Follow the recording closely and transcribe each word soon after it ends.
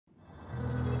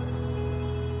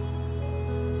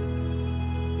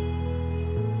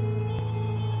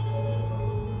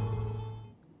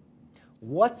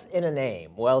What's in a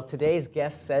name? Well, today's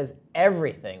guest says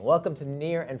everything. Welcome to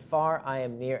Near and Far. I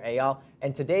am Nir Eyal,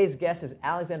 and today's guest is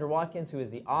Alexandra Watkins, who is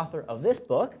the author of this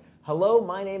book. Hello,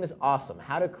 my name is Awesome.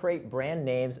 How to Create Brand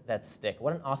Names That Stick.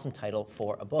 What an awesome title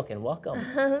for a book, and welcome.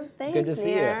 Thanks, Good to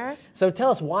see Nir. you. So tell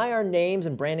us, why are names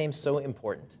and brand names so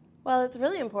important? Well, it's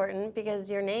really important because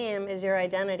your name is your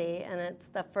identity, and it's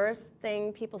the first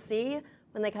thing people see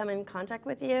when they come in contact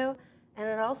with you, and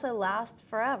it also lasts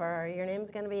forever. Your name's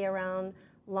going to be around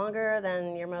longer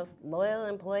than your most loyal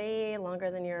employee, longer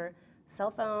than your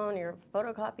cell phone, your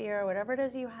photocopier, whatever it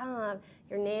is you have.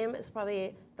 Your name is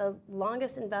probably the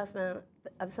longest investment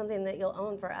of something that you'll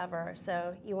own forever,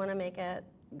 so you want to make it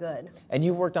good. And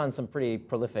you've worked on some pretty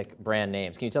prolific brand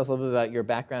names. Can you tell us a little bit about your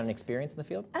background and experience in the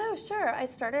field? Oh, sure. I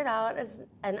started out as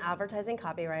an advertising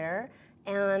copywriter,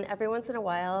 and every once in a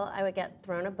while I would get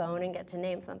thrown a bone and get to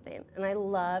name something. And I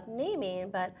love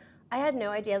naming, but I had no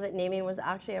idea that naming was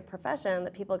actually a profession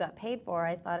that people got paid for.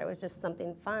 I thought it was just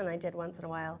something fun I did once in a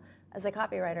while as a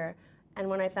copywriter. And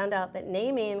when I found out that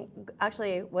naming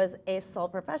actually was a sole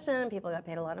profession, people got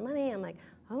paid a lot of money, I'm like,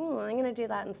 oh, I'm going to do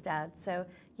that instead. So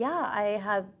yeah, I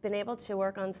have been able to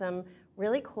work on some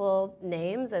really cool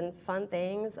names and fun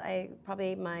things.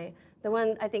 The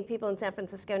one I think people in San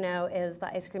Francisco know is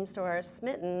the ice cream store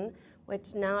Smitten,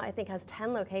 which now I think has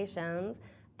 10 locations,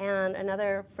 and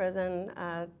another frozen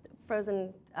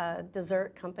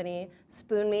dessert company,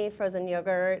 Spoon Me Frozen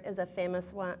Yogurt, is a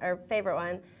famous one or favorite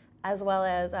one, as well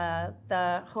as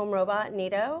the home robot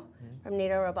Nito from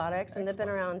Nito Robotics, and they've been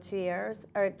around 10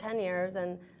 years,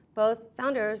 and both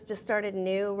founders just started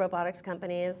new robotics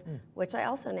companies, which I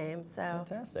also named. So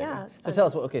fantastic. Yeah. So tell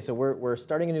us, okay, so we're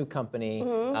starting a new company,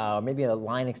 maybe a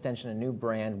line extension, a new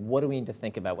brand. What do we need to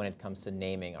think about when it comes to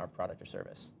naming our product or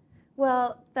service?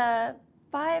 Well, the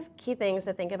 5 key things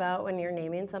to think about when you're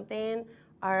naming something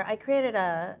are, I created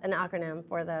an acronym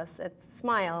for this. It's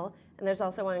SMILE, and there's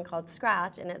also one called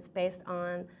SCRATCH, and it's based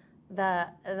on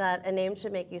that a name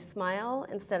should make you smile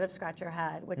instead of scratch your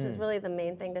head, which is really the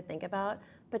main thing to think about.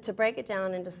 But to break it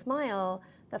down into SMILE,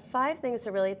 the 5 things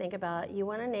to really think about, you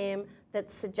want a name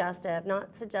that's suggestive,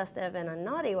 not suggestive in a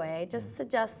naughty way, just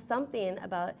suggest something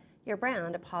about your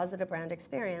brand, a positive brand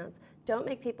experience. Don't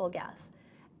make people guess.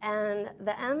 And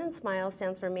the M in SMILE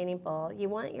stands for meaningful. You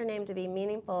want your name to be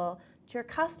meaningful to your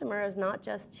customers, not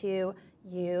just to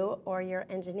you or your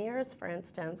engineers, for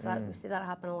instance. We see that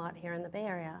happen a lot here in the Bay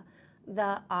Area.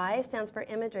 The I stands for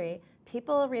imagery.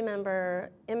 People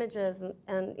remember images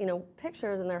and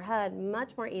pictures in their head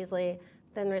much more easily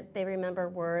than they remember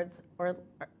words or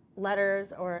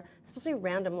letters, or especially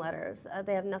random letters.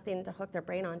 They have nothing to hook their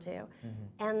brain onto.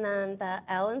 And then the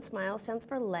L in SMILE stands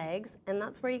for legs, and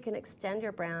that's where you can extend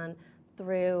your brand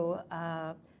through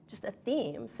just a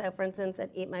theme. So for instance,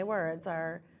 at Eat My Words,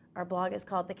 our blog is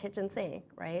called The Kitchen Sink,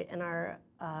 right? And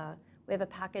we have a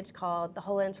package called The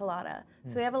Whole Enchilada.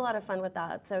 So we have a lot of fun with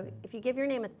that. So if you give your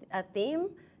name a theme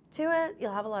to it,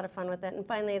 you'll have a lot of fun with it. And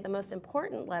finally, the most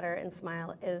important letter in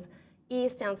SMILE is E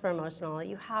stands for emotional.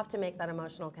 You have to make that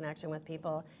emotional connection with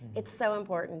people. It's so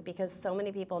important because so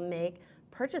many people make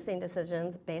purchasing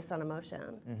decisions based on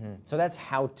emotion. So that's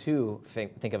how to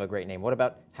think of a great name. What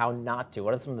about how not to?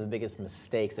 What are some of the biggest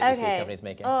mistakes that you see companies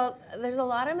making? Well, there's a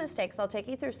lot of mistakes. I'll take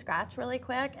you through SCRATCH really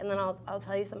quick, and then I'll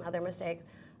tell you some other mistakes.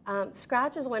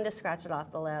 SCRATCH is when to scratch it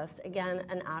off the list. Again,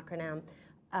 an acronym.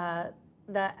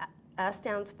 The S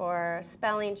stands for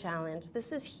spelling challenge.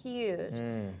 This is huge.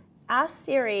 Ask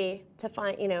Siri to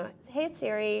find, hey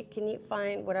Siri, can you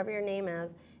find whatever your name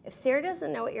is? If Siri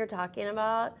doesn't know what you're talking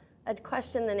about, I'd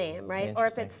question the name, right? Or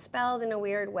if it's spelled in a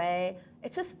weird way,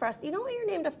 it's just frustrating. You don't want your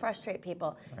name to frustrate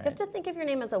people. Right. You have to think of your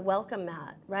name as a welcome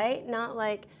mat, right? Not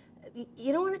like,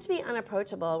 you don't want it to be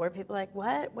unapproachable where people are like,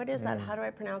 what is that? How do I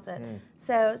pronounce it?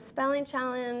 So spelling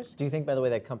challenge. Do you think, by the way,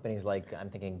 that companies like, I'm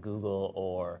thinking Google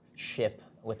or Ship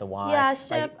with a Y. Yeah,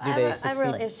 Ship. Like, I have a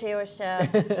real issue with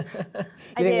Ship. Do you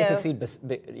think they succeed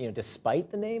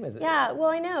despite the name? Yeah, well,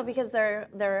 I know because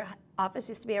their office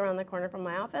used to be around the corner from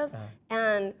my office,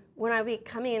 and when I'd be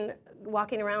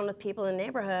walking around with people in the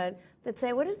neighborhood, they'd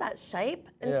say, what is that, Shipe?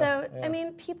 And I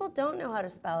mean, people don't know how to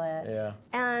spell it. Yeah.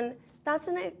 And that's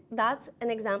an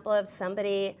example of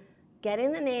somebody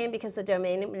getting the name because the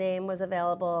domain name was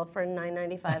available for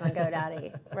 $9.95 on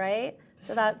GoDaddy, right?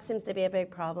 So that seems to be a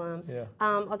big problem. Yeah.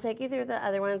 I'll take you through the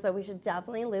other ones, but we should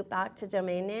definitely loop back to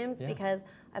domain names because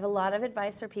I have a lot of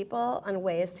advice for people on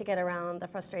ways to get around the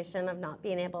frustration of not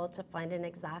being able to find an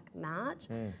exact match.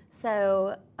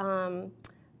 So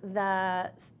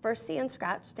the first C in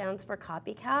SCRATCH stands for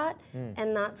copycat,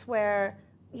 and that's where,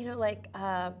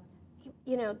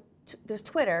 there's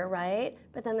Twitter, right?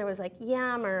 But then there was like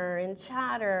Yammer and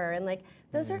Chatter, and like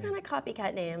those are kind of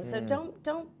copycat names. So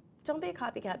don't be a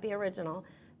copycat. Be original.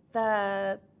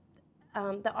 The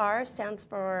R stands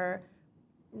for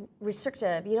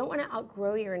restrictive. You don't want to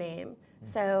outgrow your name.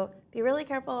 So be really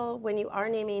careful when you are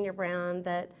naming your brand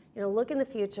that, look in the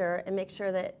future and make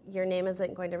sure that your name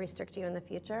isn't going to restrict you in the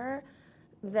future.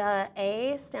 The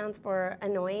A stands for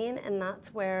annoying, and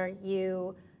that's where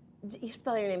you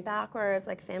spell your name backwards,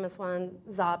 like famous ones,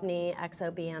 Zobny,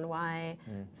 Xobny.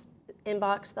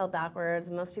 Inbox spelled backwards.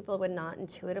 Most people would not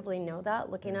intuitively know that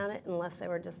looking at it unless they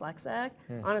were dyslexic.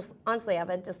 Honestly, I have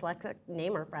a dyslexic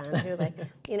namer friend who,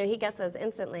 he gets those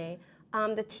instantly.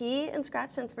 The T in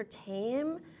Scratch stands for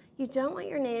tame. You don't want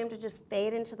your name to just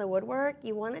fade into the woodwork.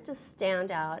 You want it to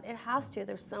stand out. It has to.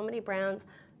 There's so many brands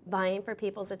vying for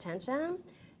people's attention.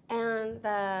 And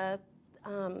the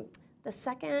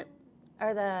second,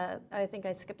 I think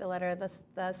I skipped a letter.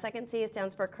 The second C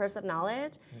stands for cursive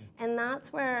knowledge, and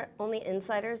that's where only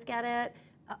insiders get it.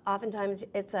 Oftentimes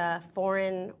it's a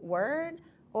foreign word,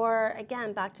 or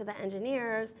again, back to the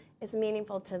engineers, it's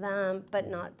meaningful to them, but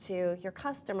not to your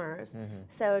customers.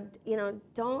 So,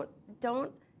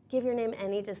 don't give your name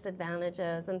any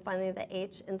disadvantages. And finally, the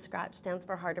H in Scratch stands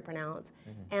for hard to pronounce.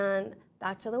 And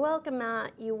back to the welcome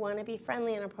mat, you want to be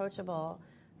friendly and approachable.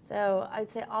 So I'd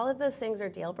say all of those things are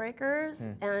deal breakers,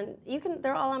 and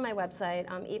they're all on my website,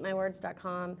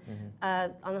 eatmywords.com.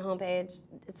 On the homepage,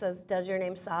 it says, "Does your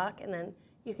name suck?" And then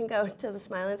you can go to the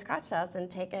Smile and Scratch test and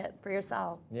take it for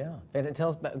yourself. Yeah, and tell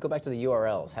us, go back to the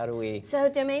URLs. How do we? So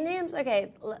domain names.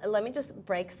 Okay, let me just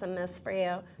break some myths for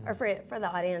you, or for the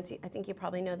audience. I think you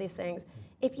probably know these things.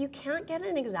 If you can't get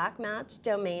an exact match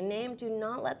domain name, do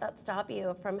not let that stop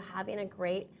you from having a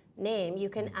great name. You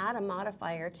can add a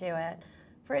modifier to it.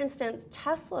 For instance,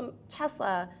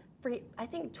 Tesla, for I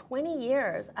think 20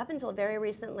 years, up until very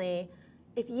recently,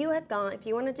 if you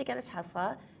wanted to get a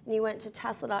Tesla and you went to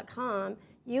tesla.com,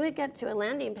 you would get to a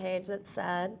landing page that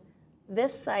said,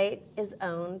 "This site is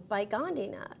owned by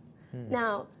GandhiNet."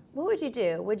 Now, what would you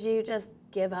do? Would you just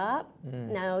give up?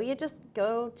 No, you just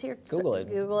go to your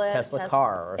Google it, Tesla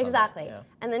car or something. Exactly. Yeah.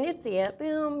 And then you see it,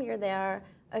 boom, you're there.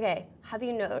 Okay,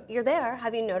 you're there.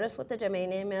 Have you noticed what the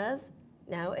domain name is?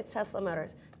 No, it's Tesla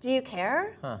Motors. Do you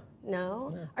care?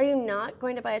 No. Yeah. Are you not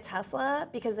going to buy a Tesla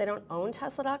because they don't own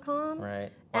Tesla.com?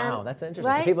 Right. Wow, that's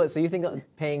interesting. Right? So you think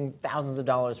paying thousands of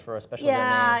dollars for a special domain?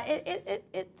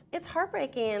 Yeah, it's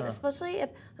heartbreaking, especially if,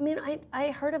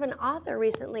 I heard of an author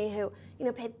recently who,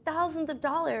 paid thousands of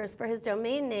dollars for his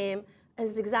domain name,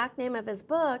 his exact name of his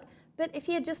book, but if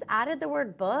he had just added the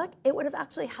word book, it would have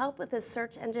actually helped with his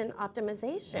search engine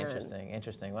optimization.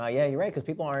 Interesting. Wow, yeah, you're right, because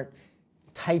people aren't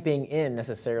typing in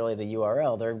necessarily the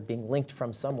URL. They're being linked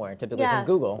from somewhere, typically from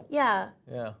Google. Yeah.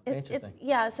 Yeah, interesting.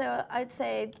 So I'd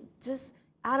say just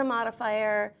add a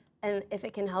modifier, and if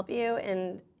it can help you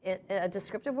in a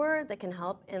descriptive word that can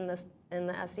help in the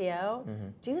SEO,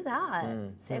 do that.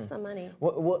 Save some money.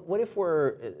 What if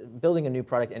we're building a new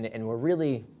product and we're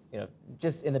really,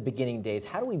 just in the beginning days?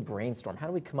 How do we brainstorm? How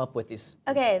do we come up with these?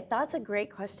 Okay, that's a great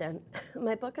question.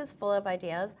 My book is full of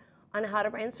ideas on how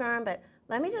to brainstorm, but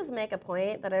let me just make a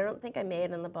point that I don't think I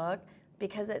made in the book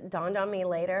because it dawned on me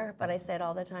later, but I say it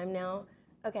all the time now.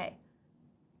 Okay,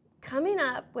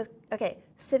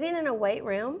 sitting in a white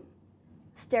room,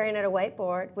 staring at a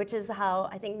whiteboard, which is how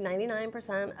I think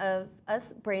 99% of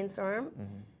us brainstorm.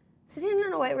 Sitting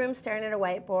in a white room, staring at a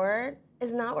whiteboard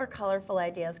is not where colorful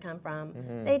ideas come from.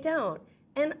 They don't.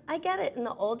 And I get it, in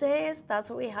the old days, that's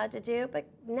what we had to do, but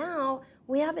now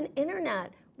we have an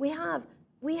internet. We have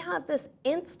this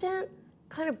instant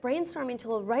kind of brainstorming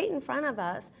tool right in front of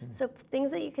us. So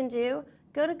things that you can do,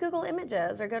 go to Google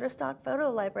Images or go to Stock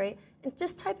Photo Library and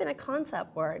just type in a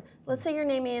concept word. Let's say you're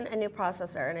naming a new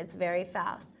processor and it's very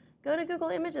fast. Go to Google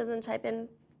Images and type in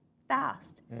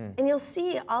fast. And you'll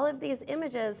see all of these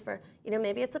images for,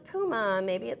 maybe it's a puma,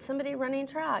 maybe it's somebody running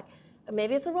track,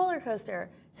 maybe it's a roller coaster.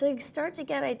 So you start to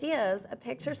get ideas. A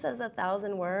picture says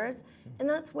 1,000 words, and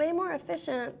that's way more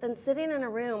efficient than sitting in a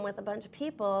room with a bunch of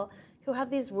people who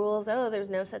have these rules. Oh, there's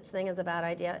no such thing as a bad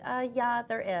idea. Yeah,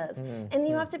 there is. And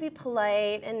you have to be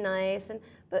polite and nice.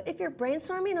 But if you're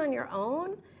brainstorming on your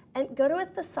own, and go to a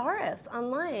thesaurus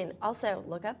online. Also,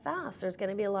 look up fast. There's going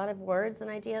to be a lot of words and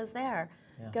ideas there.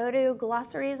 Yeah. Go to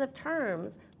glossaries of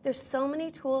terms. There's so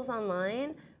many tools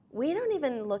online. We don't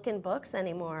even look in books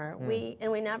anymore. We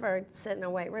never sit in a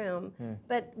white room,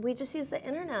 but we just use the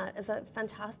internet as a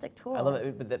fantastic tool. I love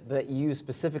it, but you use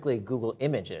specifically Google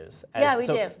Images. We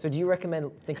do. So do you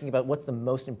recommend thinking about what's the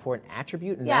most important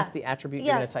attribute, and that's the attribute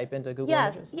you're going to type into Google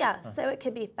Images? Yes. So it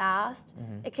could be fast.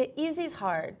 Easy is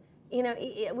hard. you know,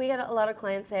 we get a lot of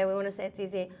clients say, we want to say it's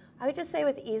easy. I would just say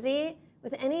with easy,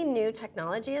 with any new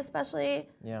technology especially,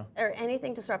 or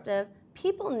anything disruptive,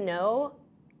 people know,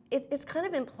 it's kind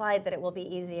of implied that it will be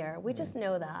easier. We just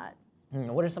know that.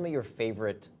 What are some of your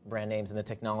favorite brand names in the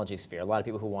technology sphere? A lot of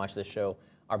people who watch this show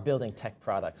are building tech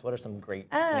products. What are some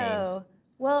great names?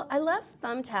 Well, I love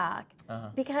Thumbtack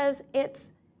because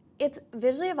it's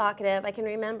visually evocative. I can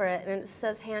remember it, and it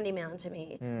says handyman to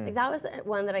me. Like that was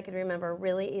one that I could remember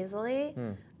really easily.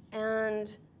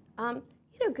 And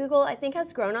you know, Google, I think,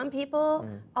 has grown on people.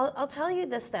 I'll tell you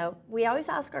this though. We always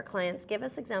ask our clients, give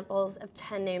us examples of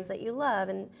 10 names that you love,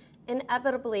 and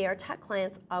inevitably our tech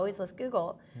clients always list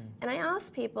Google. And I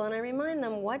ask people, and I remind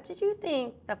them, what did you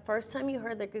think the first time you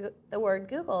heard the word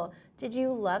Google? Did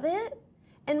you love it?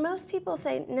 And most people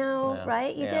say no,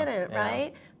 right? You didn't,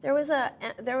 right? There was a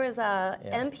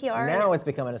NPR. Now it's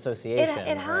become an association.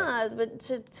 It has, but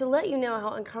to let you know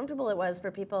how uncomfortable it was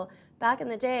for people, back in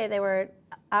the day, they were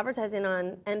advertising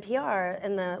on NPR,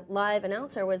 and the live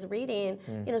announcer was reading,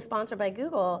 you know, sponsored by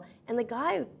Google, and the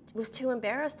guy was too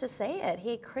embarrassed to say it.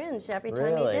 He cringed every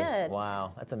time he did.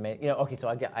 Wow, that's amazing. You know, okay, so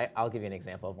I'll give you an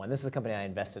example of one. This is a company I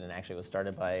invested in. Actually, it was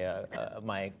started by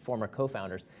my former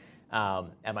co-founders.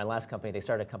 At my last company, they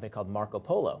started a company called Marco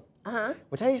Polo,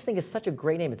 which I just think is such a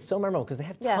great name. It's so memorable because they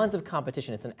have tons of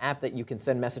competition. It's an app that you can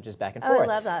send messages back and forth. I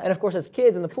love that. And of course, as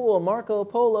kids in the pool, Marco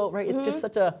Polo, right? It's just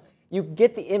such a, you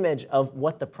get the image of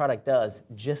what the product does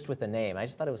just with the name. I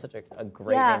just thought it was such a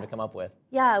great name to come up with.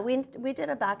 Yeah, we did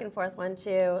a back and forth one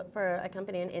too for a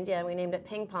company in India, and we named it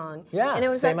Ping Pong. Yeah, and it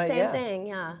was that same thing.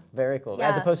 Yeah. Very cool.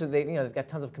 As opposed to they've got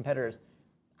tons of competitors.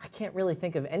 I can't really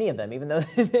think of any of them, even though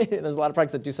there's a lot of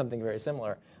products that do something very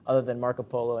similar, other than Marco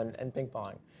Polo and Ping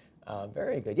Pong.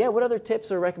 Very good. Yeah, what other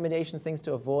tips or recommendations, things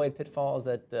to avoid, pitfalls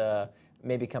that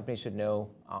maybe companies should know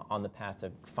on the path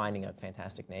to finding a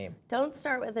fantastic name? Don't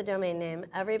start with a domain name.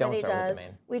 Everybody does. Don't start with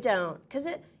domain. We don't, because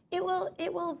it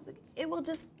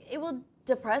will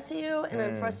depress you and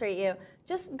then frustrate you.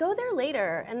 Just go there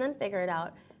later and then figure it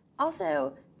out.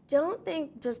 Also, don't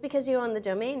think just because you own the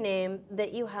domain name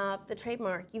that you have the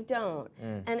trademark. You don't.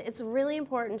 And it's really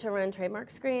important to run trademark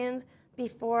screens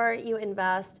before you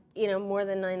invest, you know, more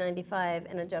than $9.95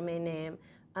 in a domain name.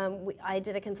 I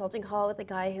did a consulting call with a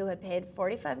guy who had paid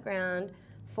 45 grand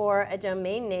for a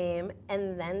domain name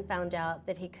and then found out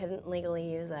that he couldn't legally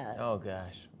use it. Oh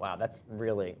gosh, wow, that's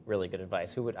really, really good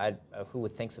advice. Who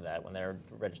would think of that when they're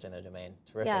registering their domain?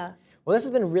 Terrific. Yeah. Well, this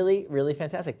has been really, really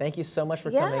fantastic. Thank you so much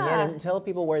for coming in, and tell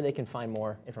people where they can find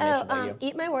more information about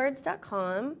you.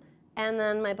 Eatmywords.com, and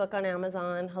then my book on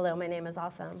Amazon, Hello, My Name is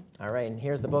Awesome. All right, and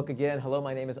here's the book again, Hello,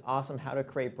 My Name is Awesome, How to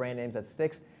Create Brand Names That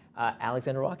Sticks.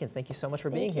 Alexandra Watkins, thank you so much for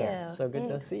being here. So good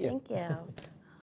to see you. Thank you.